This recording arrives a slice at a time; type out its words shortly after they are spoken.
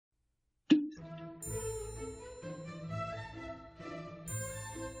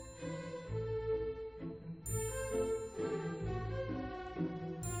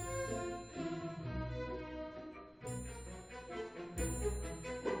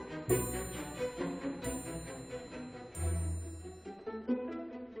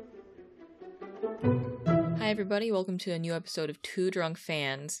Hi everybody, welcome to a new episode of Two Drunk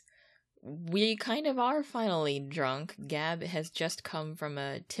Fans. We kind of are finally drunk. Gab has just come from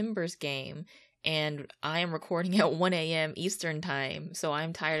a Timbers game, and I am recording at 1 a.m. Eastern Time, so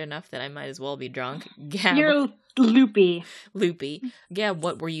I'm tired enough that I might as well be drunk. Gab, you're loopy. Gab,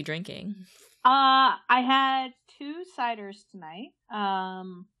 what were you drinking? I had 2 ciders tonight.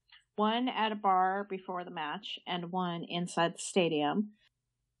 One at a bar before the match, and one inside the stadium.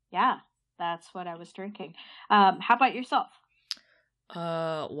 Yeah. That's what I was drinking. How about yourself?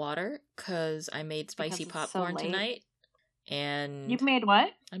 Water, because I made spicy popcorn tonight. And you made what?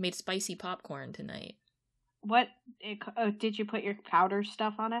 I made spicy popcorn tonight. What? Did you put your powder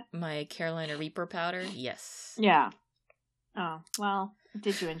stuff on it? My Carolina Reaper powder? Yes. Yeah. Oh, well,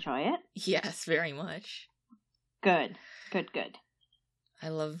 did you enjoy it? Yes, very much. Good. I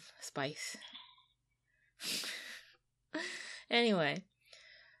love spice. Anyway.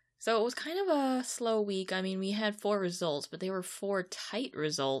 So it was kind of a slow week. I mean, we had 4 results, but they were 4 tight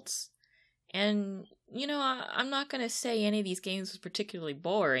results. And, you know, I'm not going to say any of these games was particularly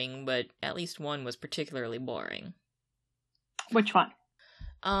boring, but at least one was particularly boring. Which one?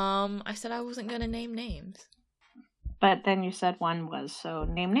 I said I wasn't going to name names. But then you said one was, so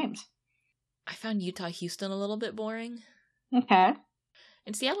name names. I found Utah-Houston a little bit boring. Okay.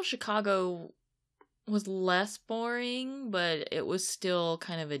 And Seattle-Chicago was less boring, but it was still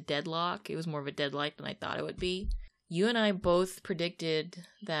kind of a deadlock. It was more of a deadlock than I thought it would be. You and I both predicted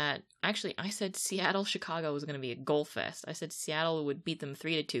that, actually, I said Seattle-Chicago was going to be a goal fest. I said Seattle would beat them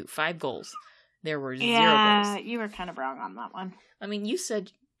 3-2, 5 goals. There were 0 goals. Yeah, you were kind of wrong on that one. I mean, you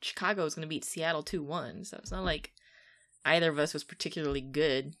said Chicago was going to beat Seattle 2-1, so it's not like either of us was particularly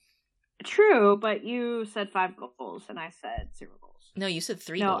good. True, but you said 5 goals, and I said 0 goals. No, you said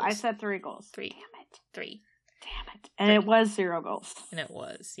 3 goals. No, I said 3 goals. 3. Damn it. 3. Damn it. And 3. It was 0 goals. And it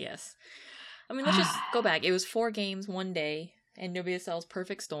was, yes. I mean, let's just go back. It was 4 games, 1 day. NWSL's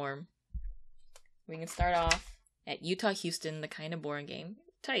perfect storm. We can start off at Utah-Houston, the kind of boring game.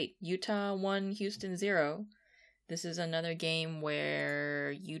 Tight. Utah 1, Houston 0. This is another game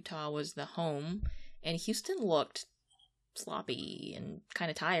where Utah was the home, and Houston looked sloppy and kind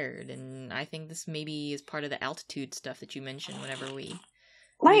of tired, and I think this maybe is part of the altitude stuff that you mentioned whenever we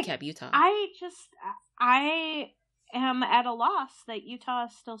recap Utah. I am at a loss that Utah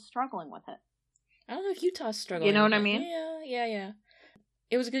is still struggling with it. I don't know if Utah's struggling. You know what I mean? Yeah.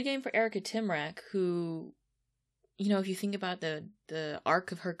 It was a good game for Erica Timrak, who, you know, if you think about the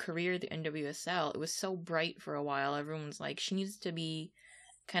arc of her career at the NWSL, it was so bright for a while. Everyone was like, she needs to be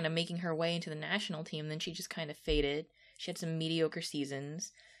kind of making her way into the national team. Then she just kind of faded. She had some mediocre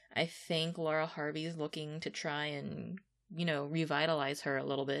seasons. I think Laura Harvey is looking to try and, you know, revitalize her a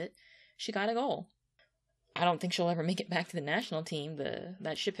little bit. She got a goal. I don't think she'll ever make it back to the national team.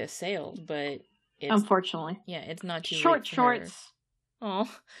 That ship has sailed, but unfortunately. Yeah, it's not too short late for shorts. Her.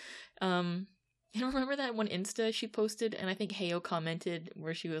 Oh. You remember that one Insta she posted, and I think Heyo commented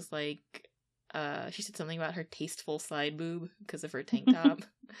where she was like, she said something about her tasteful side boob because of her tank top.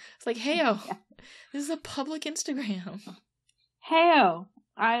 It's like, Heyo, yeah. This is a public Instagram. Heyo,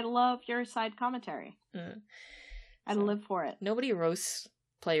 I love your side commentary. I live for it. Nobody roasts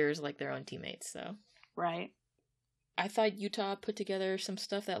players like their own teammates, so. Right. I thought Utah put together some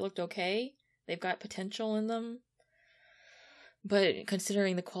stuff that looked okay. They've got potential in them. But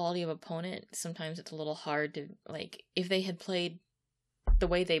considering the quality of opponent, sometimes it's a little hard to, like, if they had played the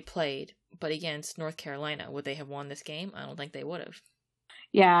way they played, but against North Carolina, would they have won this game? I don't think they would have.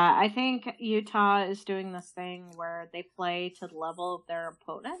 Yeah, I think Utah is doing this thing where they play to the level of their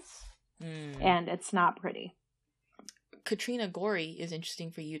opponents, and it's not pretty. Katrina Gorey is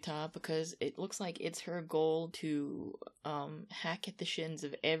interesting for Utah because it looks like it's her goal to hack at the shins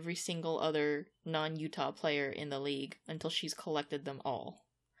of every single other non-Utah player in the league until she's collected them all.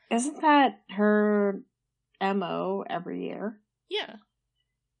 Isn't that her MO every year? Yeah.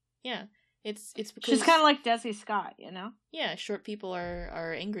 It's because she's kind of like Desi Scott, you know? Yeah, short people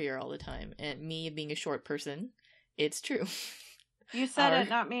are angrier all the time, and me being a short person, it's true. You said it,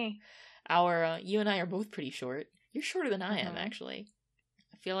 not me. You and I are both pretty short. You're shorter than I am, actually.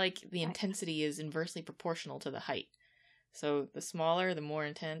 I feel like the intensity is inversely proportional to the height. So the smaller, the more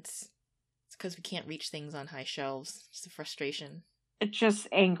intense. It's because we can't reach things on high shelves. It's the frustration. It's just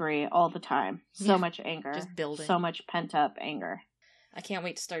angry all the time. So much anger. Just building. So much pent-up anger. I can't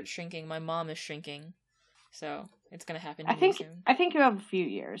wait to start shrinking. My mom is shrinking, so it's gonna happen I to me think soon. I think you have a few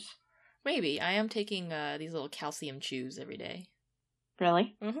years. Maybe. I am taking these little calcium chews every day.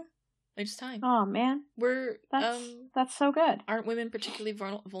 Really? Mm-hmm. It's time. Oh man, We're that's so good. Aren't women particularly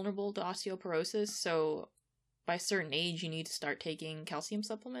vulnerable to osteoporosis? So by a certain age, you need to start taking calcium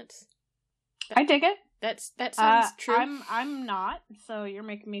supplements. I dig it. That sounds true. I'm not, so you're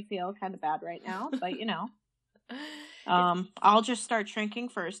making me feel kind of bad right now. But you know, I'll just start shrinking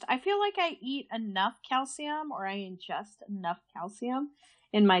first. I feel like I eat enough calcium, or I ingest enough calcium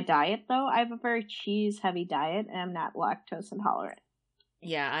in my diet. Though I have a very cheese-heavy diet, and I'm not lactose intolerant.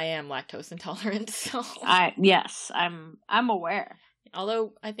 Yeah, I am lactose intolerant. So I'm aware.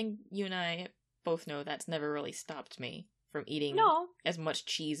 Although I think you and I both know that's never really stopped me from eating as much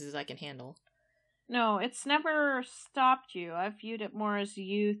cheese as I can handle. No, it's never stopped you. I viewed it more as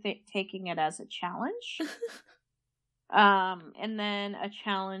you taking it as a challenge. And then a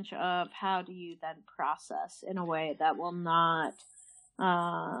challenge of how do you then process in a way that will not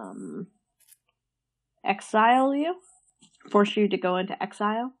exile you, force you to go into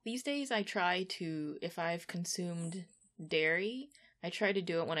exile. These days I try to, if I've consumed dairy, I try to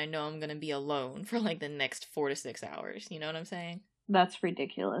do it when I know I'm going to be alone for like the next 4 to 6 hours. You know what I'm saying? That's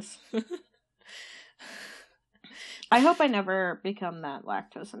ridiculous. I hope I never become that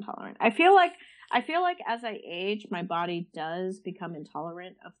lactose intolerant. I feel like as I age, my body does become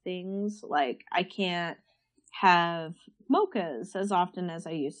intolerant of things. Like, I can't have mochas as often as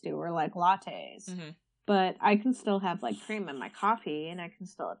I used to, or like lattes. Mm-hmm. But I can still have like cream in my coffee, and I can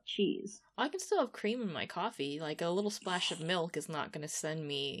still have cheese. I can still have cream in my coffee. Like, a little splash of milk is not going to send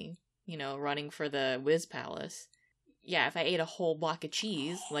me, running for the Whiz Palace. Yeah, if I ate a whole block of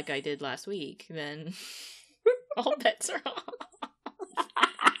cheese, like I did last week, then all bets are off.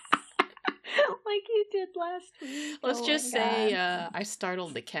 Like you did last week. Let's just say I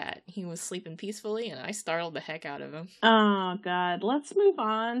startled the cat. He was sleeping peacefully, and I startled the heck out of him. Oh, God. Let's move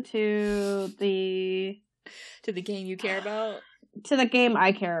on to the game you care about? To the game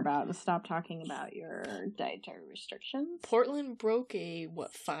I care about, and stop talking about your dietary restrictions. Portland broke a,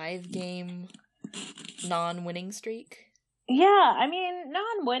 5-game non-winning streak? Yeah, I mean,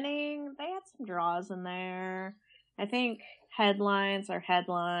 non-winning. They had some draws in there. I think headlines are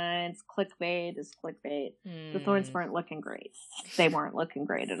headlines. Clickbait is clickbait. The Thorns weren't looking great. They weren't looking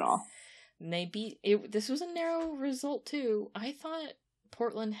great at all. And they beat it. This was a narrow result too. I thought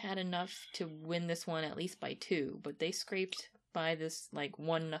Portland had enough to win this one at least by 2, but they scraped by this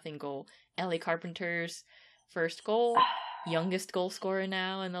 1-0 goal. Ellie Carpenter's first goal, youngest goal scorer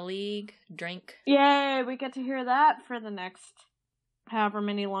now in the league. Drank. Yay! We get to hear that for the next however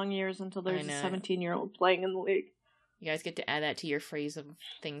many long years until there's a 17-year-old playing in the league. You guys get to add that to your phrase of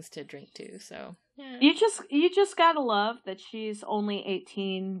things to drink to, so yeah. You just gotta love that she's only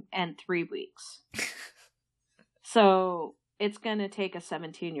 18 and 3 weeks. So it's gonna take a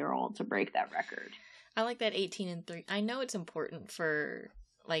 17-year-old to break that record. I like that 18 and 3. I know it's important for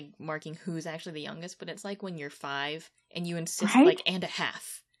marking who's actually the youngest, but it's like when you're 5 and you insist and a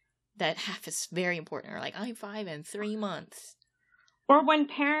half. That half is very important. Or I'm 5 and 3 months. Or when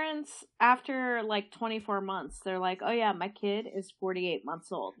parents, after 24 months, they're like, oh yeah, my kid is 48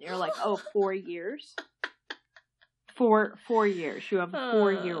 months old. And you're like, oh, 4 years? 4 years. You have a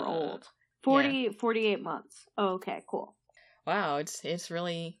 4-year-old. 48 months. Oh, okay, cool. Wow, it's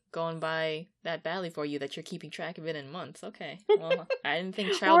really going by that badly for you that you're keeping track of it in months. Okay. Well, I didn't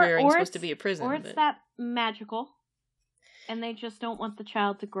think child rearing was supposed to be a prison. Or it's that magical. And they just don't want the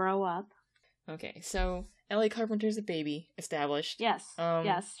child to grow up. Okay, so Ellie Carpenter's a baby, established. Yes.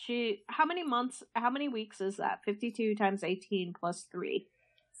 Yes. How many weeks is that? 52 times 18 plus 3.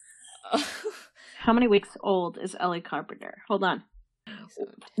 How many weeks old is Ellie Carpenter? Hold on.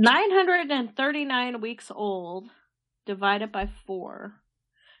 939 weeks old divided by 4.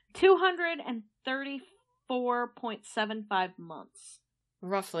 234.75 months.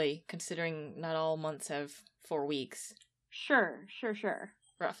 Roughly, considering not all months have 4 weeks. Sure.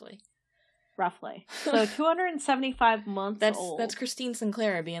 Roughly. So 275 months old. That's Christine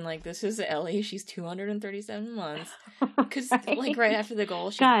Sinclair being like, this is Ellie, she's 237 months. Because, right after the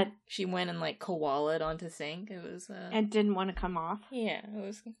goal, she went and, koala'd onto Sink. It was, and didn't want to come off? Yeah,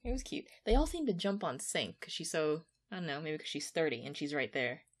 it was cute. They all seem to jump on Sink, because she's so, I don't know, maybe because she's 30, and she's right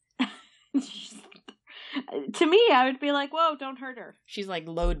there. To me, I would be like, whoa, don't hurt her. She's,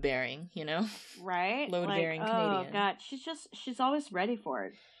 load-bearing, Right? Load-bearing Canadian. Oh, God, she's always ready for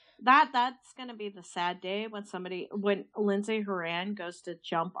it. That's gonna be the sad day when Lindsay Horan goes to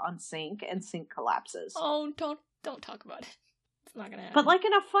jump on Sink and Sink collapses. Oh, don't talk about it. It's not gonna happen. But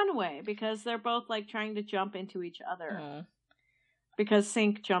in a fun way, because they're both trying to jump into each other. because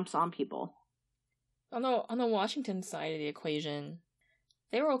Sync jumps on people. On the Washington side of the equation,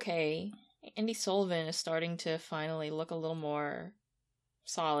 they were okay. Andy Sullivan is starting to finally look a little more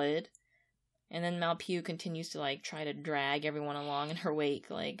solid. And then Malpew continues to, like, try to drag everyone along in her wake.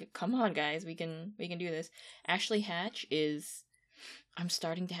 Like, come on, guys, we can do this. Ashley Hatch is... I'm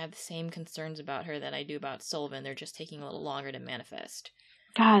starting to have the same concerns about her that I do about Sullivan. They're just taking a little longer to manifest.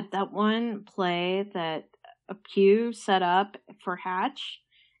 God, that one play that Pew set up for Hatch,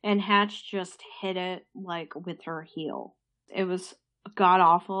 and Hatch just hit it, like, with her heel. It was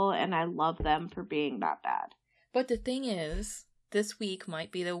god-awful, and I love them for being that bad. But the thing is... This week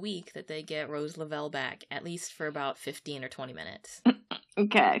might be the week that they get Rose Lavelle back, at least for about 15 or 20 minutes.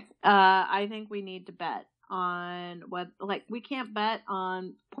 Okay. I think we need to bet on what, like, we can't bet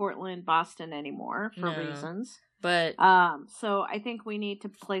on Portland, Boston anymore for reasons. But so I think we need to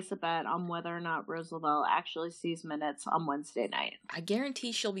place a bet on whether or not Rose Lavelle actually sees minutes on Wednesday night. I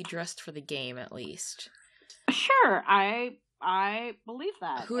guarantee she'll be dressed for the game at least. Sure, I believe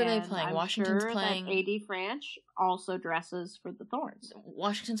that. Who are they playing? I'm Washington's sure playing. That AD Franch also dresses for the Thorns.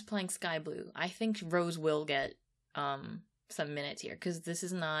 Washington's playing Sky Blue. I think Rose will get some minutes here because this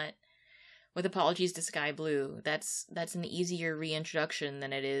is not. With apologies to Sky Blue, that's an easier reintroduction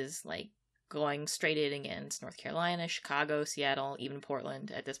than it is like going straight in against North Carolina, Chicago, Seattle, even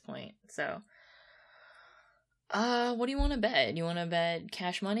Portland at this point. So. What do you want to bet? Do you want to bet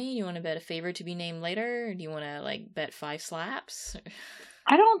cash money? Do you want to bet a favorite to be named later? Or do you want to, like, bet 5 slaps?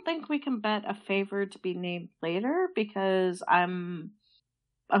 I don't think we can bet a favorite to be named later because I'm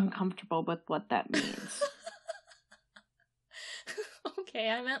uncomfortable with what that means. Okay,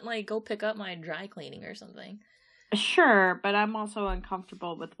 I meant, like, go pick up my dry cleaning or something. Sure, but I'm also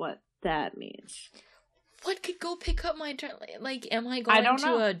uncomfortable with what that means. What could go pick up my dry... Like, am I going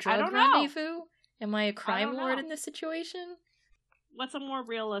to a drug rendezvous? Am I a crime lord in this situation? What's a more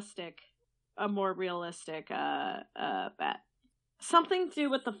realistic bet? Something to do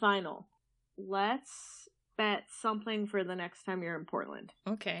with the final. Let's bet something for the next time you're in Portland.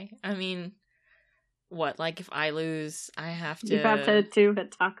 Okay. I mean, what? Like, if I lose, I have to... You have to do a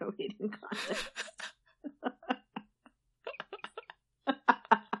taco eating contest.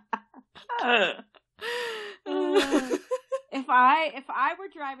 If I were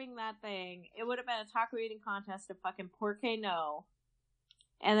driving that thing, it would have been a taco eating contest of fucking Porque No.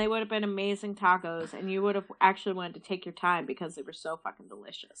 And they would have been amazing tacos, and you would have actually wanted to take your time because they were so fucking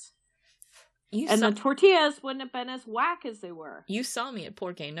delicious. The tortillas wouldn't have been as whack as they were. You saw me at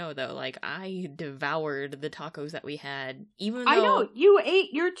Porque No, though. Like, I devoured the tacos that we had. Even though... I know. You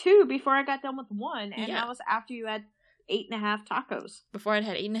ate your 2 before I got done with 1, and that was after you had 8.5 tacos. Before I'd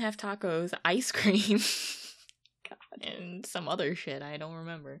had 8.5 tacos, ice cream... and some other shit I don't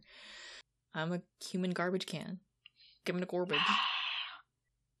remember. I'm a human garbage can. Give me the garbage.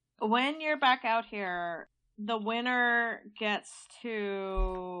 When you're back out here, the winner gets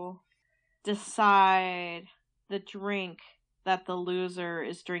to decide the drink that the loser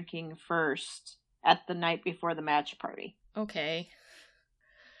is drinking first at the night before the match party. Okay.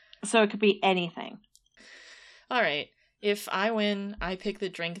 So it could be anything. Alright. If I win, I pick the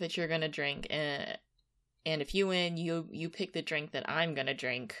drink that you're gonna drink, and if you win, you pick the drink that I'm gonna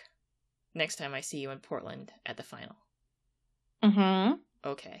drink next time I see you in Portland at the final. Mm-hmm.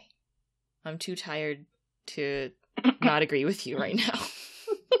 Okay. I'm too tired to not agree with you right now.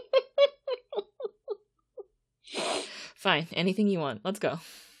 Fine. Anything you want. Let's go.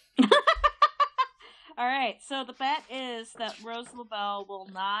 Alright, so the bet is that Rose Lavelle will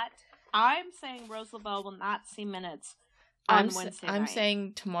not... I'm saying Rose Lavelle will not see minutes on Wednesday night. I'm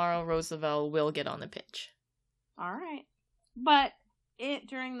saying tomorrow Rose Lavelle will get on the pitch. Alright. But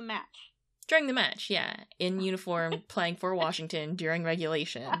during the match. During the match, yeah. In uniform, playing for Washington during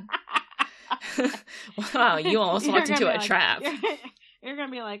regulation. Wow, you almost walked into a trap. You're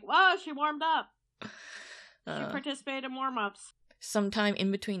gonna be like, whoa, she warmed up. She participated in warm-ups. Sometime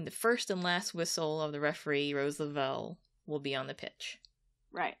in between the first and last whistle of the referee, Rose Lavelle will be on the pitch.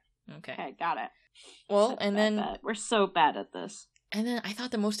 Right. Okay, got it. Well, and then... We're so bad at this. And then I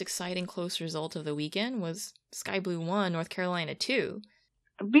thought the most exciting close result of the weekend was Sky Blue 1, North Carolina 2.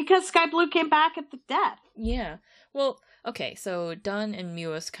 Because Sky Blue came back at the death. Yeah. Well, okay, so Dunn and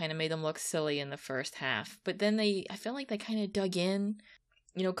Mewis kind of made them look silly in the first half, but then I feel like they kind of dug in.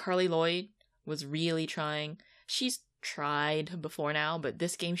 You know, Carly Lloyd was really trying. She's tried before now, but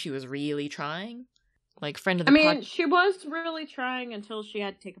this game she was really trying. Like, friend of the she was really trying until she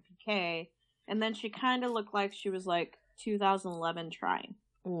had to take a PK, and then she kind of looked like she was, like, 2011 trying.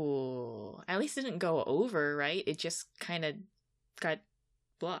 Ooh. At least it didn't go over, right? It just kind of got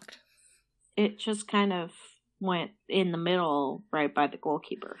blocked. It just kind of went in the middle right by the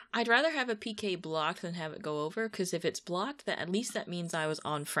goalkeeper. I'd rather have a PK blocked than have it go over, because if it's blocked, at least that means I was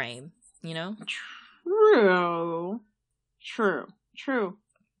on frame, you know? True.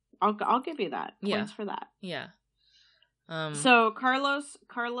 I'll give you that. Points for that. Yeah. So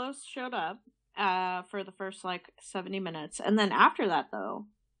Carlos showed up for the first 70 minutes, and then after that though,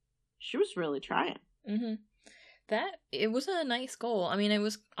 she was really trying. Mm-hmm. It was a nice goal. I mean, it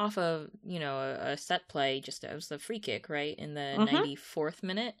was off of, a set play, it was a free kick, right, in the 94th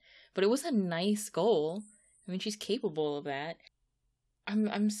minute. But it was a nice goal. I mean, she's capable of that.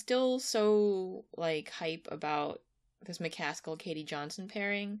 I'm still so, hype about this McCaskill-Katie Johnson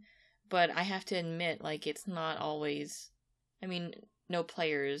pairing, but I have to admit, it's not always... I mean, no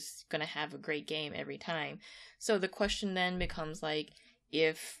player is going to have a great game every time. So the question then becomes,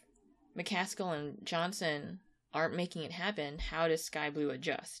 if McCaskill and Johnson aren't making it happen, how does Sky Blue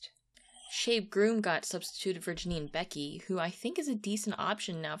adjust? Shabe Groom got substituted for Janine Becky, who I think is a decent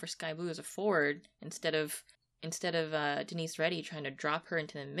option now for Sky Blue as a forward, instead of Denise Reddy trying to drop her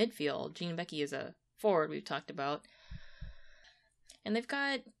into the midfield. Janine Becky is a forward we've talked about. And they've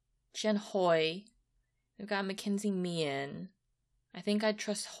got Jen Hoy. They've got Mackenzie Meehan. I think I'd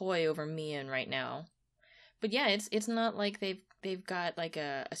trust Hoy over Meehan right now. But yeah, it's not like they've got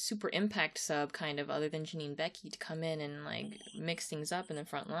a super impact sub kind of, other than Janine Becky, to come in and mix things up in the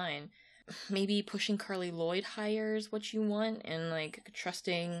front line. Maybe pushing Carly Lloyd higher is what you want, and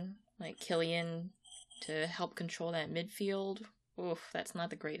trusting Killian to help control that midfield. Oof, that's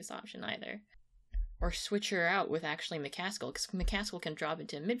not the greatest option either. Or switch her out with actually McCaskill, because McCaskill can drop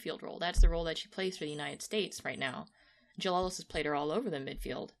into a midfield role. That's the role that she plays for the United States right now. Jill Ellis has played her all over the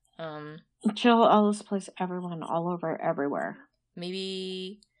midfield. Jill Ellis plays everyone all over everywhere.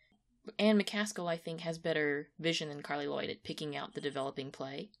 Maybe Anne McCaskill, I think, has better vision than Carly Lloyd at picking out the developing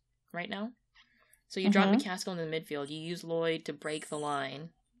play right now. So you drop McCaskill in the midfield, you use Lloyd to break the line,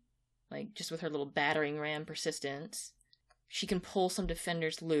 just with her little battering ram persistence. She can pull some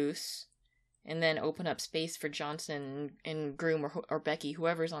defenders loose, and then open up space for Johnson and Groom or Becky,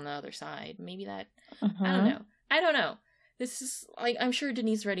 whoever's on the other side. Maybe that... I don't know. This is, I'm sure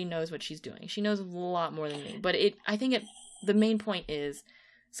Denise Reddy knows what she's doing. She knows a lot more than me. But I think the main point is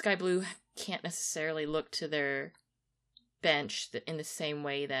Sky Blue can't necessarily look to their bench in the same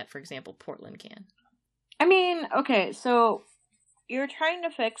way that, for example, Portland can. I mean, okay, so you're trying to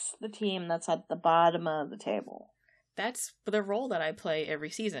fix the team that's at the bottom of the table. That's the role that I play every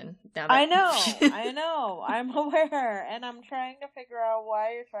season. I know. I'm aware. And I'm trying to figure out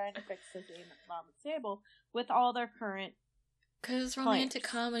why you're trying to fix the team at the bottom of the table with all their current... Because romantic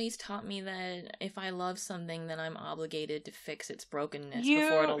comedies taught me that if I love something, then I'm obligated to fix its brokenness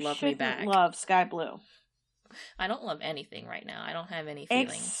before it'll love me back. You love Sky Blue. I don't love anything right now. I don't have any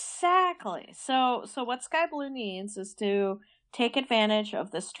feelings. Exactly. So what Sky Blue needs is to take advantage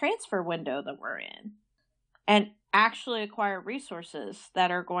of this transfer window that we're in and actually acquire resources that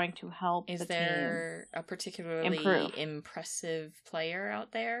are going to help the team. Is there a particularly impressive player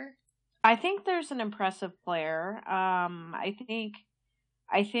out there? I think there's an impressive player. I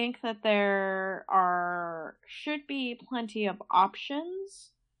think that there should be plenty of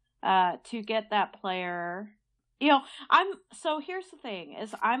options to get that player. So here's the thing: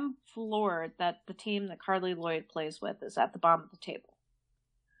 is I'm floored that the team that Carly Lloyd plays with is at the bottom of the table,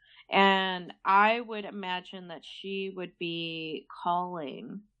 and I would imagine that she would be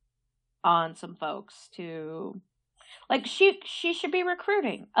calling on some folks to. She should be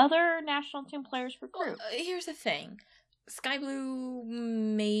recruiting. Other national team players recruit. Well, here's the thing. Sky Blue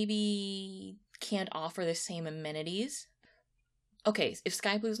maybe can't offer the same amenities. Okay, if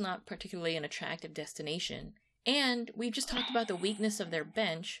Sky Blue's not particularly an attractive destination, and we've just talked about the weakness of their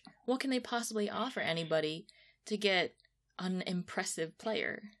bench, what can they possibly offer anybody to get an impressive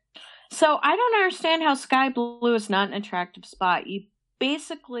player? So I don't understand how Sky Blue is not an attractive spot. You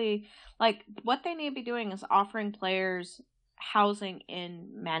basically... what they need to be doing is offering players housing in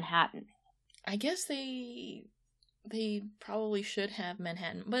Manhattan. I guess they probably should have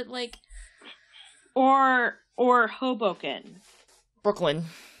Manhattan, but or Hoboken, Brooklyn,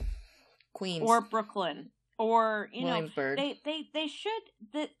 Queens, or Brooklyn, or Williamsburg. They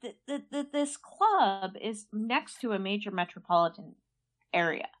should. This club is next to a major metropolitan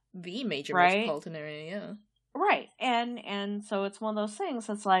area. The major metropolitan area, yeah. Right, and so it's one of those things.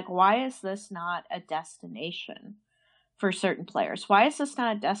 It's why is this not a destination for certain players? Why is this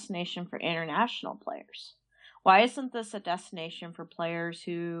not a destination for international players? Why isn't this a destination for players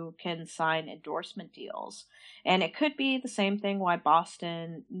who can sign endorsement deals? And it could be the same thing why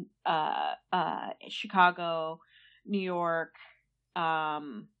Boston, Chicago, New York,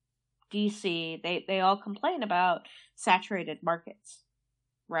 DC, they all complain about saturated markets,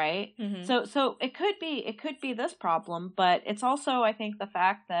 right? Mm-hmm. So it could be this problem, but it's also, I think, the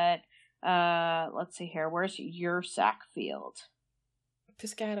fact that let's see here, where's your sack field?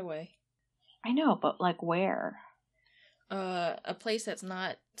 Piscataway. I know, but like where? A place that's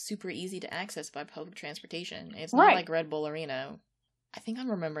not super easy to access by public transportation. It's Right. not like Red Bull Arena. I think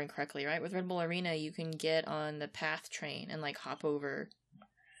I'm remembering correctly, right? With Red Bull Arena, you can get on the PATH train and like hop over.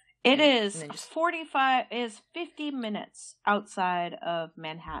 It is and then just 50 minutes outside of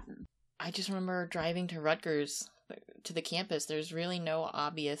Manhattan. I just remember driving to Rutgers, to the campus. There's really no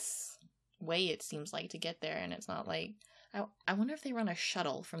obvious way, it seems like, to get there, and it's not like... I wonder if they run a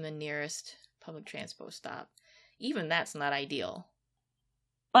shuttle from the nearest public transport stop. Even that's not ideal.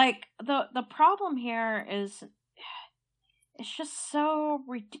 Like, the problem here is... It's just so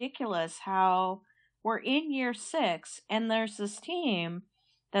ridiculous how we're in year 6, and there's this team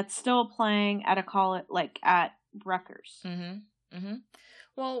that's still playing at at Rutgers. Mm-hmm. Mm-hmm.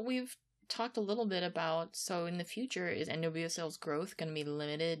 Well, we've talked a little bit about, so in the future, is NWSL's growth going to be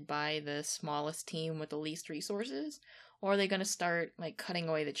limited by the smallest team with the least resources? Or are they going to start, like, cutting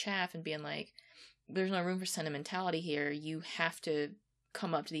away the chaff and being like, there's no room for sentimentality here, you have to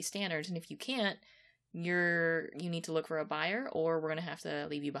come up to these standards, and if you can't, you need to look for a buyer, or we're going to have to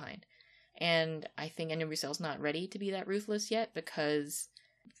leave you behind. And I think NWSL's not ready to be that ruthless yet, because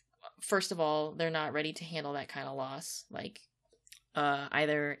first of all, they're not ready to handle that kind of loss, like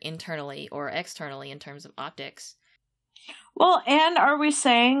either internally or externally in terms of optics. Well, and are we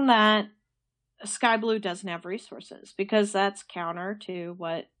saying that Sky Blue doesn't have resources? Because that's counter to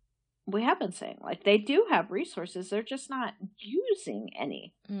what we have been saying. Like, they do have resources, they're just not using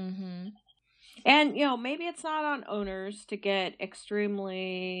any. Mm-hmm. And, maybe it's not on owners to get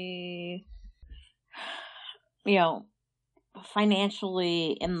extremely,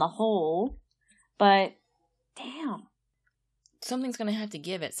 financially in the hole, but damn. Something's going to have to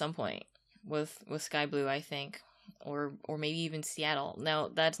give at some point with Sky Blue, I think, or maybe even Seattle. Now,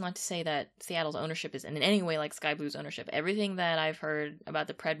 that's not to say that Seattle's ownership is in any way like Sky Blue's ownership. Everything that I've heard about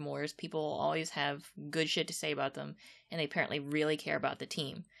the Predmores, people always have good shit to say about them, and they apparently really care about the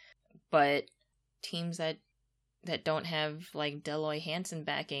team. But teams that don't have, like, Deloy Hansen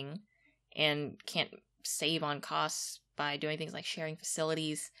backing and can't save on costs by doing things like sharing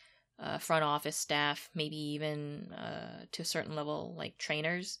facilities, front office staff, maybe even to a certain level, like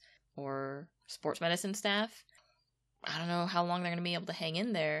trainers or sports medicine staff. I don't know how long they're going to be able to hang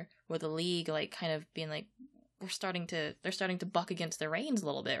in there with the league, like, kind of being like, they're starting to buck against the reins a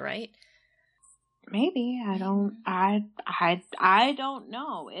little bit, right? Maybe. I don't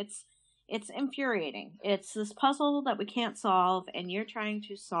know. It's infuriating. It's this puzzle that we can't solve, and you're trying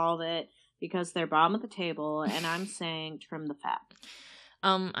to solve it because they're bottom of the table, and I'm saying trim the fat.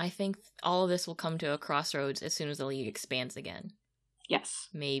 I think all of this will come to a crossroads as soon as the league expands again. Yes.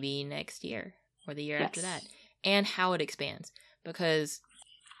 Maybe next year or the year after that. And how it expands. Because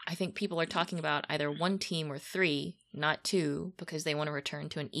I think people are talking about either one team or 3, not 2, because they want to return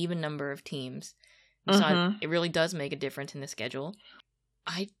to an even number of teams. So it really does make a difference in the schedule.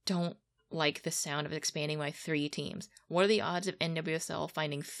 I don't like the sound of expanding by 3 teams. What are the odds of NWSL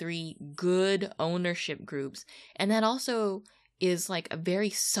finding 3 good ownership groups? And that also is like a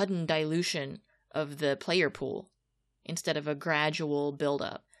very sudden dilution of the player pool instead of a gradual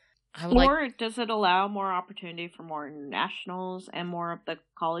build-up. Or does it allow more opportunity for more internationals and more of the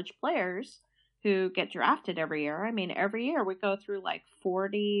college players who get drafted every year? I mean, every year we go through like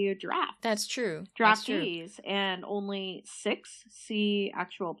 40 drafts. That's true. Draftees, and only 6 see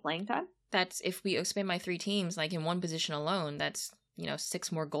actual playing time. That's, if we expand by 3 teams, like in one position alone, that's,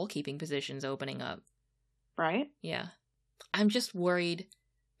 6 more goalkeeping positions opening up. Right? Yeah. I'm just worried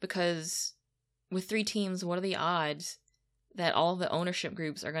because with 3 teams, what are the odds that all the ownership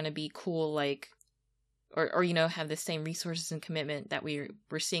groups are going to be cool, like, or have the same resources and commitment that we're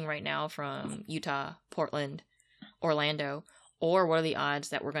seeing right now from Utah, Portland, Orlando, or what are the odds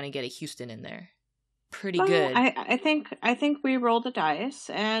that we're going to get a Houston in there? Pretty good. I think we roll the dice,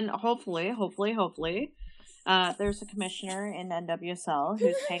 and hopefully, there's a commissioner in NWSL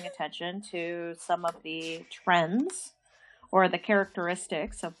who's paying attention to some of the trends or the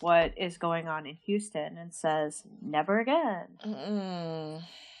characteristics of what is going on in Houston and says, never again.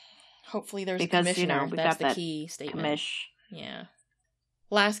 Hopefully there's a commissioner. That's the key statement. Yeah.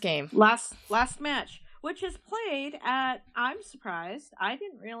 Last game. Last match, which is played at, I'm surprised, I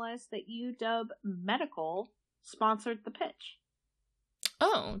didn't realize that UW Medical sponsored the pitch.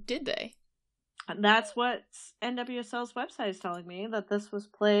 Oh, did they? And that's what NWSL's website is telling me, that this was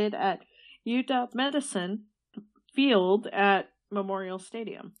played at UW Medicine Field at Memorial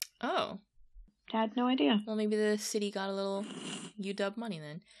Stadium. Oh. Had no idea. Well, maybe the city got a little UW money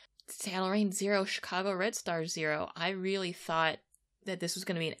then. Seattle Reign 0, Chicago Red Stars 0. I really thought that this was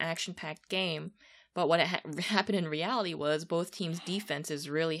going to be an action-packed game, but what happened in reality was both teams' defenses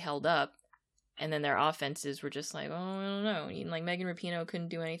really held up, and then their offenses were just like, oh, I don't know. Like, Megan Rapinoe couldn't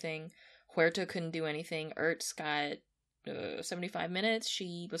do anything. Huerta couldn't do anything. Ertz got 75 minutes.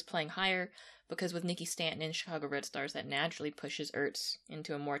 She was playing higher because with Nikki Stanton in Chicago Red Stars, that naturally pushes Ertz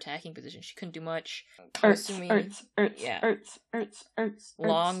into a more attacking position. She couldn't do much. Ertz.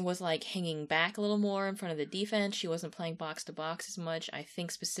 Long was like hanging back a little more in front of the defense. She wasn't playing box to box as much. I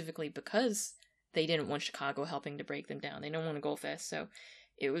think specifically because they didn't want Chicago helping to break them down. They don't want to go fast. So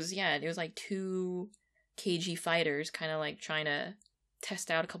it was like two cagey fighters kind of like trying to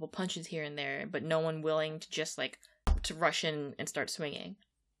test out a couple punches here and there, but no one willing to just like to rush in and start swinging.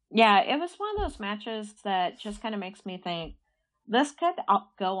 Yeah, it was one of those matches that just kind of makes me think this could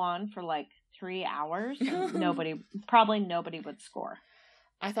go on for like 3 hours and nobody would score.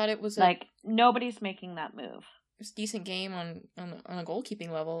 I thought it was like nobody's making that move. It's a decent game on a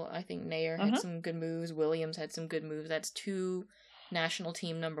goalkeeping level. I think Nair had some good moves. Williams had some good moves. That's two national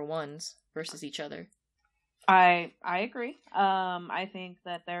team number ones versus each other. I agree. I think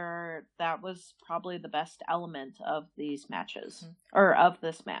that that was probably the best element of these matches, or of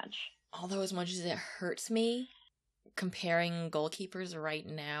this match. Although as much as it hurts me, comparing goalkeepers right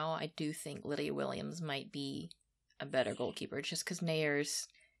now, I do think Lydia Williams might be a better goalkeeper, just because Nair's,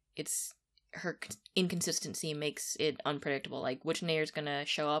 her inconsistency makes it unpredictable. Like, which Nair's gonna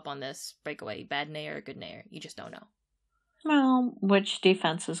show up on this breakaway? Bad Nair or good Nair? You just don't know. Well, which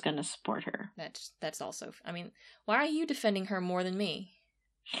defense is going to support her? That's also... I mean, why are you defending her more than me?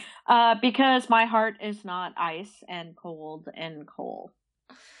 Because my heart is not ice and cold and coal.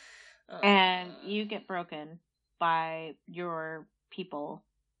 And you get broken by your people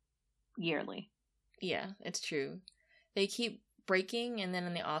yearly. Yeah, it's true. They keep breaking, and then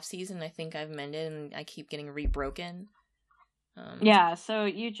in the off-season, I think I've mended, and I keep getting re-broken. Yeah, so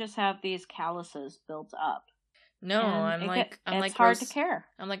you just have these calluses built up. No, I'm like hard to care.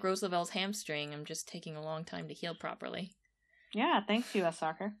 I'm like Rose Lavelle's hamstring. I'm just taking a long time to heal properly. Yeah, thanks, U.S.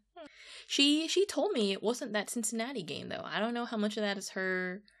 Soccer. She told me it wasn't that Cincinnati game though. I don't know how much of that is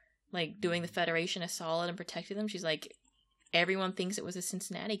her like doing the Federation a solid and protecting them. She's like, everyone thinks it was a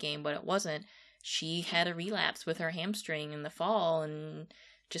Cincinnati game, but it wasn't. She had a relapse with her hamstring in the fall, and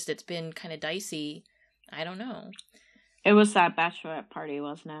just it's been kind of dicey. I don't know. It was that bachelorette party,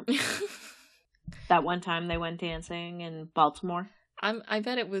 wasn't it? That one time they went dancing in Baltimore? I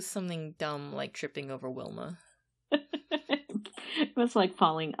bet it was something dumb like tripping over Wilma. It was like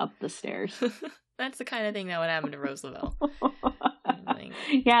falling up the stairs. That's the kind of thing that would happen to Rose Lavelle.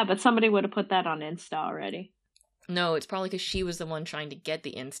 Yeah, but somebody would have put that on Insta already. No, it's probably because she was the one trying to get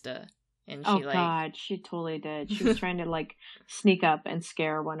the Insta. And she God, she totally did. She was trying to like sneak up and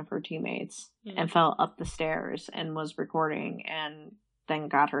scare one of her teammates and fell up the stairs and was recording and then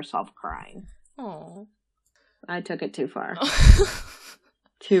got herself crying. Oh, I took it too far.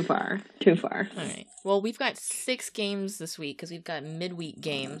 Too far. All right. Well, we've got 6 games this week because we've got midweek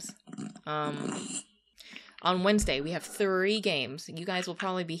games. On Wednesday, we have 3 games. You guys will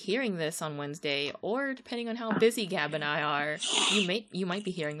probably be hearing this on Wednesday, or depending on how busy Gab and I are, you might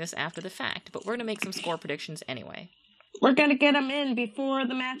be hearing this after the fact. But we're gonna make some score predictions anyway. We're going to get them in before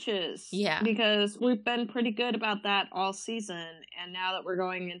the matches. Yeah. Because we've been pretty good about that all season. And now that we're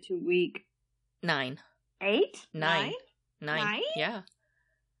going into week 9. 8? 9. 9? Yeah.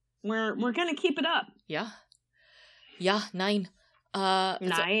 We're going to keep it up. Yeah. Yeah, 9.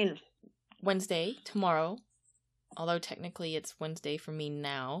 9. Wednesday, tomorrow. Although technically it's Wednesday for me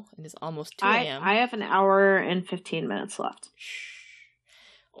now. It is almost 2 a.m. I have an hour and 15 minutes left.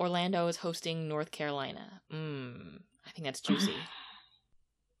 Orlando is hosting North Carolina. I think that's juicy.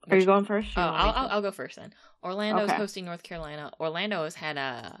 Are you going first? I'll go first then. Orlando is hosting North Carolina. Orlando has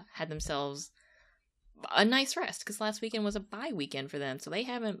had themselves a nice rest because last weekend was a bye weekend for them, so they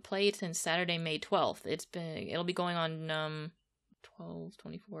haven't played since Saturday, May 12th. It'll be going on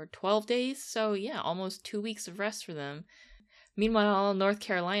 12 days. So yeah, almost 2 weeks of rest for them. Meanwhile, North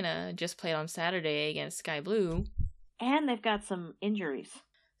Carolina just played on Saturday against Sky Blue, and they've got some injuries.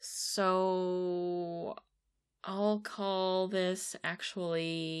 So I'll call this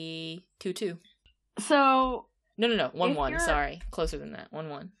actually 2-2. So no, 1-1. Sorry, closer than that.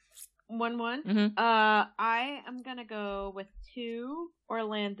 1-1. 1-1. Mm-hmm. I am gonna go with 2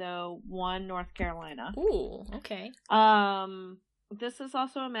 Orlando, 1 North Carolina. Ooh, okay. This is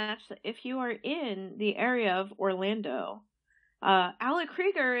also a match that if you are in the area of Orlando, Alec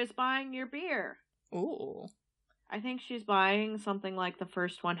Krieger is buying your beer. Ooh. I think she's buying something like the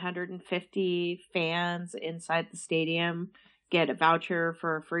first 150 fans inside the stadium get a voucher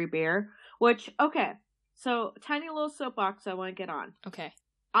for a free beer. Which, okay, so tiny little soapbox I want to get on. Okay.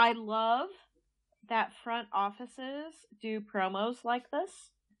 I love that front offices do promos like this.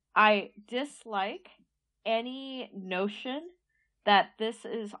 I dislike any notion that this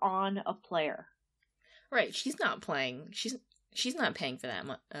is on a player. Right, she's not playing. She's not paying for that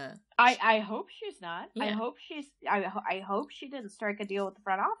much. I hope she's not. Yeah. I hope she didn't strike a deal with the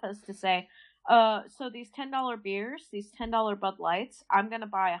front office to say, so these $10 beers, these $10 Bud Lights, I'm gonna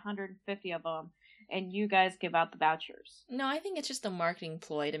buy 150 of them, and you guys give out the vouchers. No, I think it's just a marketing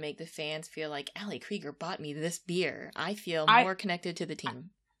ploy to make the fans feel like Ellie Krieger bought me this beer. I feel more connected to the team.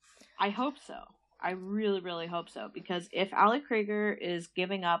 I hope so. I really, really hope so, because if Ellie Krieger is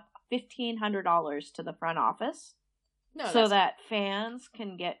giving up $1,500 to the front office that fans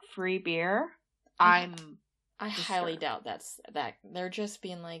can get free beer, I highly doubt that. They're just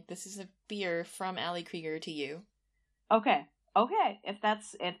being like, this is a beer from Ellie Krieger to you. Okay. If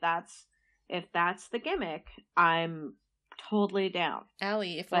that's the gimmick, I'm totally down.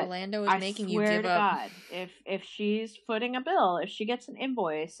 Allie, if Orlando is making you give up... I swear to God, if she's footing a bill, if she gets an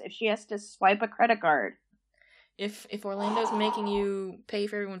invoice, if she has to swipe a credit card... If Orlando's making you pay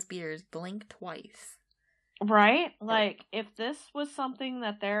for everyone's beers, blink twice. Right? Like, if this was something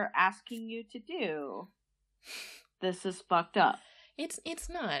that they're asking you to do, this is fucked up. It's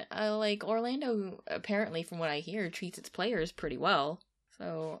not. Like, Orlando, apparently, from what I hear, treats its players pretty well.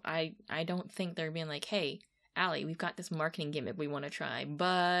 So, I don't think they're being like, hey... Allie, we've got this marketing gimmick we want to try,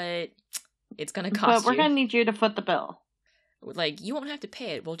 but it's going to cost you. But we're going to need you to foot the bill. Like, you won't have to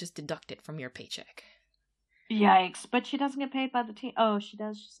pay it. We'll just deduct it from your paycheck. Yikes. But she doesn't get paid by the team. Oh, she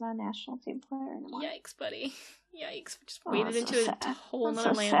does. She's not a national team player anymore. Yikes, buddy. Yikes. We just waded into a whole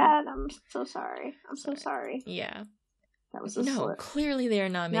nother land. Sad. I'm so sorry. I'm so sorry. Yeah. That was a No, slip. clearly they are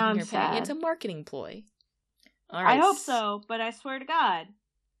not making her pay. It's a marketing ploy. All right. I hope so, but I swear to God,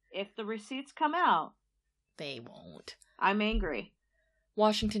 if the receipts come out, they won't. I'm angry.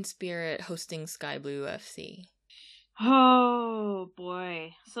 Washington Spirit hosting Sky Blue FC. Oh,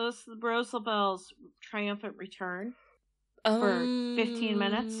 boy. So this is Rose Lavelle's triumphant return for 15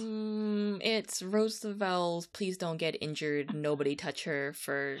 minutes? It's Rose Lavelle's please don't get injured, nobody touch her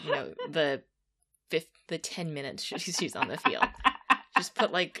for, the 10 minutes she's on the field. Just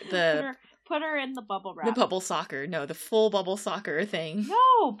put, like, Put her in the bubble wrap. The bubble soccer. No, the full bubble soccer thing.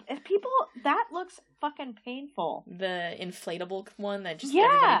 No, that looks fucking painful. The inflatable one that just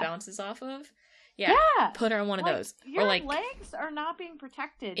everybody bounces off of. Yeah. Put her on one of those. Your legs are not being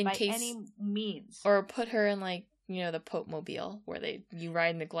protected by any means. Or put her in, like, the Pope Mobile, where you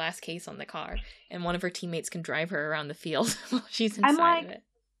ride in the glass case on the car, and one of her teammates can drive her around the field while she's inside of it.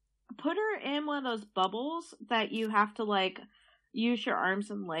 Put her in one of those bubbles that you have to, like, use your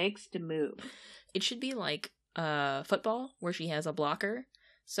arms and legs to move. It should be like football, where she has a blocker.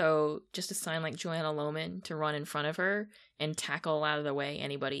 So just assign like Joanna Lohman to run in front of her and tackle out of the way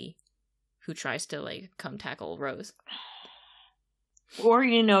anybody who tries to like come tackle Rose. Or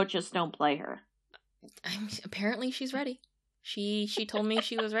just don't play her. Apparently she's ready. She told me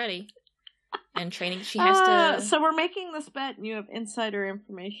she was ready. And training, she has to... So we're making this bet and you have insider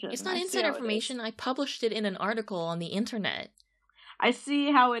information. It's not insider information. I published it in an article on the internet. I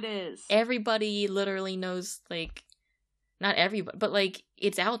see how it is. Everybody literally knows, like, not everybody, but, like,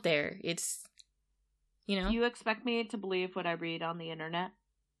 it's out there. It's, You expect me to believe what I read on the internet?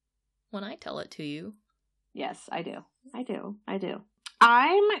 When I tell it to you. Yes, I do.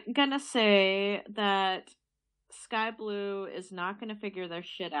 I'm gonna say that Sky Blue is not gonna figure their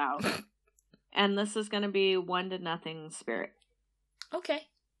shit out. And this is gonna be 1-0 Spirit. Okay.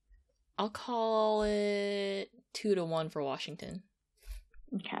 I'll call it 2-1 for Washington.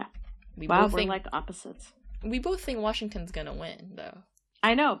 Okay. We're like opposites. We both think Washington's gonna win, though.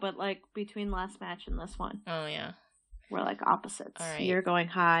 I know, but like between last match and this one. Oh, yeah. We're like opposites. All right. You're going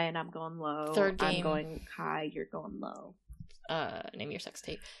high and I'm going low. Third game. I'm going high, you're going low. Name your sex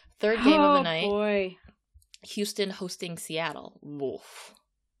tape. Third game of the night. Oh, boy. Houston hosting Seattle. Woof.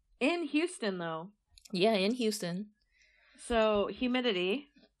 In Houston, though. Yeah, in Houston. So, humidity,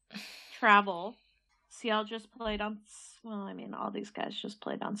 travel. Seattle just played on... Well, I mean, all these guys just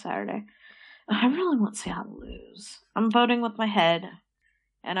played on Saturday. I really want Seattle to lose. I'm voting with my head.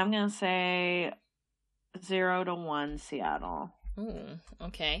 And I'm going to say 0-1 Seattle. Ooh,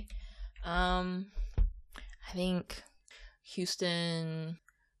 okay. I think Houston,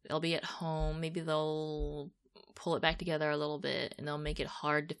 they'll be at home. Maybe they'll pull it back together a little bit, and they'll make it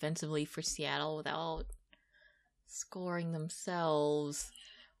hard defensively for Seattle without scoring themselves.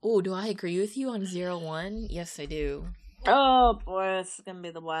 Oh, do I agree with you on 0-1? Yes, I do. Oh boy, this is gonna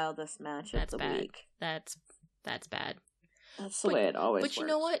be the wildest match of the week. That's bad. That's the way it always works. But you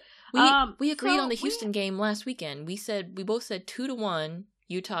know what? We agreed on the Houston game last weekend. We both said 2-1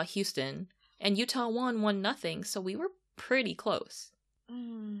 Utah Houston, and Utah won 1-0. So we were pretty close.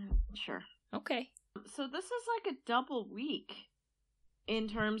 Sure. Okay. So this is like a double week in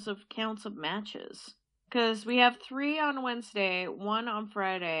terms of counts of matches. Because we have 3 on Wednesday, 1 on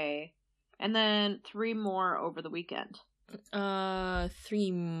Friday, and then 3 more over the weekend.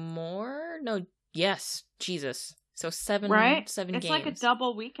 3 more? No, yes. Jesus. So 7 right? 7 it's games. It's like a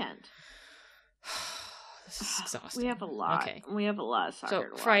double weekend. This is exhausting. We have a lot. Okay. We have a lot of soccer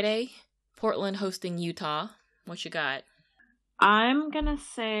to watch. Friday, Portland hosting Utah. What you got? I'm gonna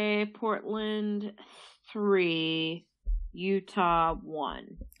say Portland 3, Utah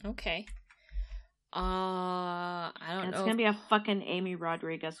 1. Okay. I don't know. It's gonna be a fucking Amy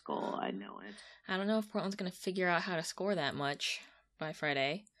Rodriguez goal. I know it. I don't know if Portland's gonna figure out how to score that much by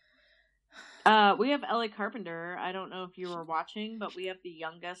Friday. We have Ellie Carpenter. I don't know if you were watching, but we have the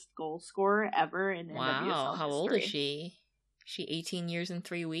youngest goal scorer ever in NWSL Wow, how history. old is she? She 18 years and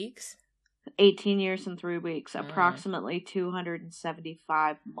 3 weeks? 18 years and 3 weeks, approximately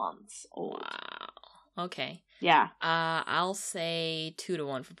 275 months old. Wow. Okay. Yeah. I'll say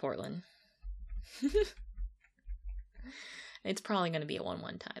 2-1 for Portland. It's probably going to be a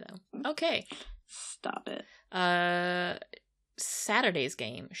 1-1 tie, though. Okay. Stop it. Saturday's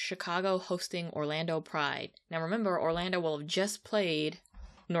game, Chicago hosting Orlando Pride. Now remember, Orlando will have just played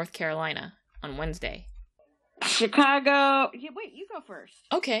North Carolina on Wednesday. Chicago. Yeah, wait, you go first.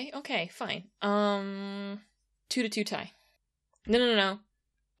 Okay, fine. 2-2 tie. No.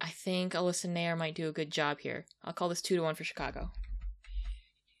 I think Alyssa Nair might do a good job here. I'll call this 2-1 for Chicago.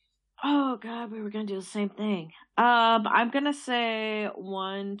 Oh god, we were gonna do the same thing. I'm gonna say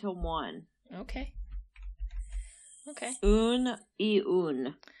 1-1. Okay. Un.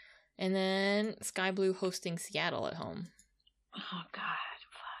 And then Sky Blue hosting Seattle at home. Oh god,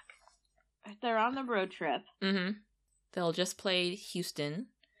 fuck. They're on the road trip. Mm-hmm. They'll just play Houston,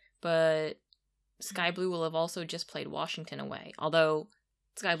 but Sky Blue will have also just played Washington away. Although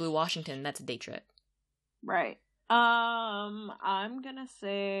Sky Blue Washington, that's a day trip. Right. I'm gonna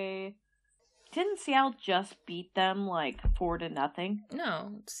say, didn't Seattle just beat them like 4-0?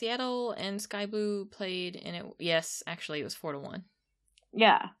 No, Seattle and Sky Blue played, and yes, actually it was 4-1.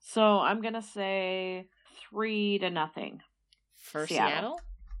 Yeah, so I'm gonna say 3-0 for Seattle.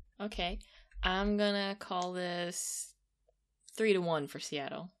 Okay, I'm gonna call this 3-1 for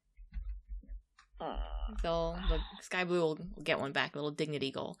Seattle. The Sky Blue will get one back, a little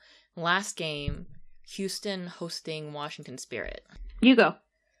dignity goal. Last game, Houston hosting Washington Spirit. You go.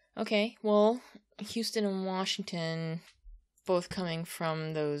 Okay, well, Houston and Washington both coming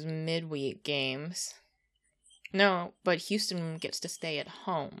from those midweek games. No, but Houston gets to stay at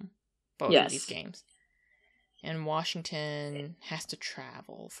home both of these games. And Washington has to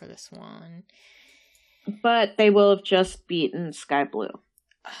travel for this one. But they will have just beaten Sky Blue.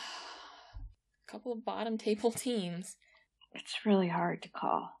 A couple of bottom table teams. It's really hard to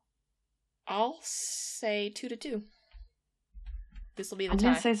call. I'll say 2-2. This will be the tie.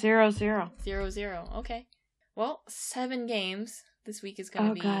 I'm going to say 0-0. 0-0. Okay. Well, 7 games. This week is going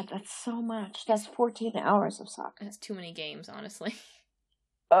to be... Oh, God, that's so much. That's 14 hours of soccer. That's too many games, honestly.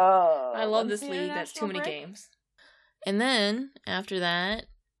 Oh. I love this league. That's too many games. And then, after that,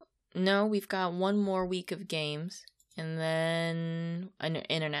 no, we've got one more week of games. And then an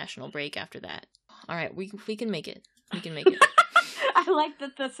international break after that. All right, we can make it. We can make it. I like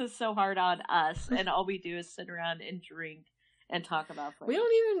that this is so hard on us, and all we do is sit around and drink and talk about flavors. We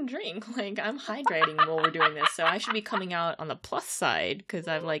don't even drink. Like, I'm hydrating while we're doing this, so I should be coming out on the plus side, because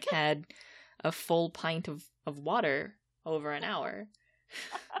I've, like, had a full pint of water over an hour.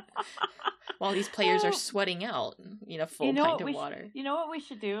 While these players are sweating out, full pint of water. You know what we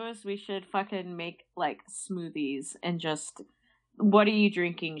should do is we should fucking make, like, smoothies and just... What are you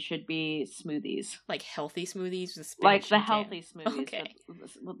drinking should be smoothies. Like healthy smoothies with spinach. Like the healthy smoothies. Okay.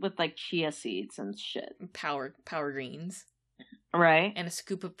 With like chia seeds and shit. Power greens. Right. And a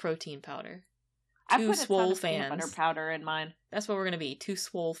scoop of protein powder. I Two put swole a ton of peanut fans. butter powder in mine. That's what we're going to be. 2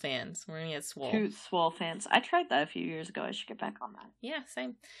 swole fans. We're going to get swole. 2 swole fans. I tried that a few years ago. I should get back on that. Yeah,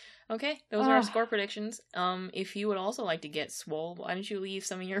 same. Okay, those are our score predictions. If you would also like to get swole, why don't you leave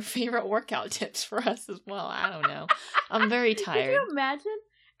some of your favorite workout tips for us as well? I don't know. I'm very tired.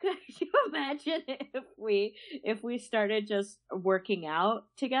 Could you imagine if we started just working out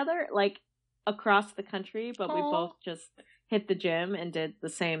together, like across the country, but we both just hit the gym and did the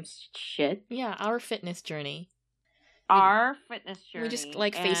same shit? Yeah, our fitness journey. our fitness journey. We just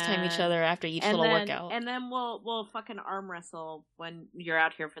like FaceTime each other after each little workout. And then we'll fucking arm wrestle when you're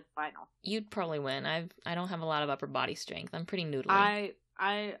out here for the final. You'd probably win. I don't have a lot of upper body strength. I'm pretty noodly.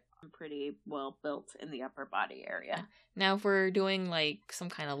 I'm pretty well built in the upper body area. Now if we're doing like some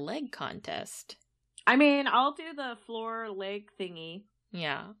kind of leg contest. I mean, I'll do the floor leg thingy.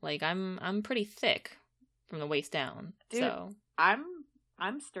 Yeah, like I'm pretty thick from the waist down. Dude, so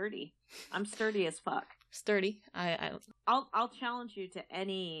I'm sturdy. I'm sturdy as fuck. Sturdy. I'll challenge you to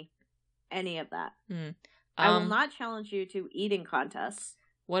any of that. Hmm. I will not challenge you to eating contests.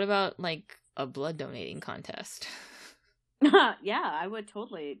 What about like a blood donating contest? Yeah, I would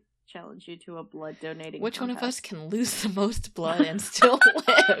totally challenge you to a blood donating Which contest. one of us can lose the most blood and still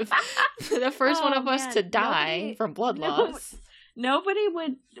live? The first one of us to die from blood loss. Nobody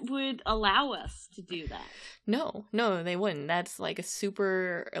would allow us to do that. No, they wouldn't. That's like a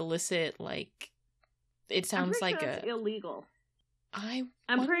super illicit, like, it sounds like that's illegal. I'm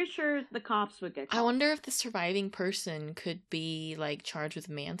pretty sure the cops would get called. I wonder if the surviving person could be, like, charged with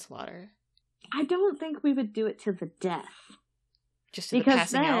manslaughter. I don't think we would do it to the death. Just to the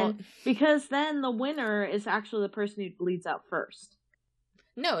passing out? Because then the winner is actually the person who bleeds out first.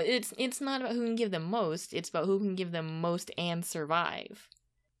 No, it's not about who can give them most. It's about who can give them most and survive.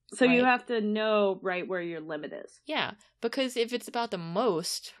 So right? You have to know right where your limit is. Yeah, because if it's about the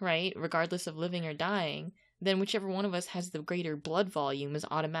most, right, regardless of living or dying, then whichever one of us has the greater blood volume is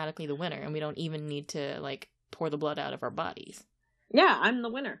automatically the winner, and we don't even need to, like, pour the blood out of our bodies. Yeah, I'm the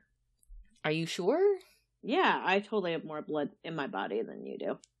winner. Are you sure? Yeah, I totally have more blood in my body than you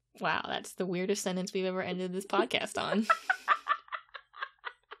do. Wow, that's the weirdest sentence we've ever ended this podcast on.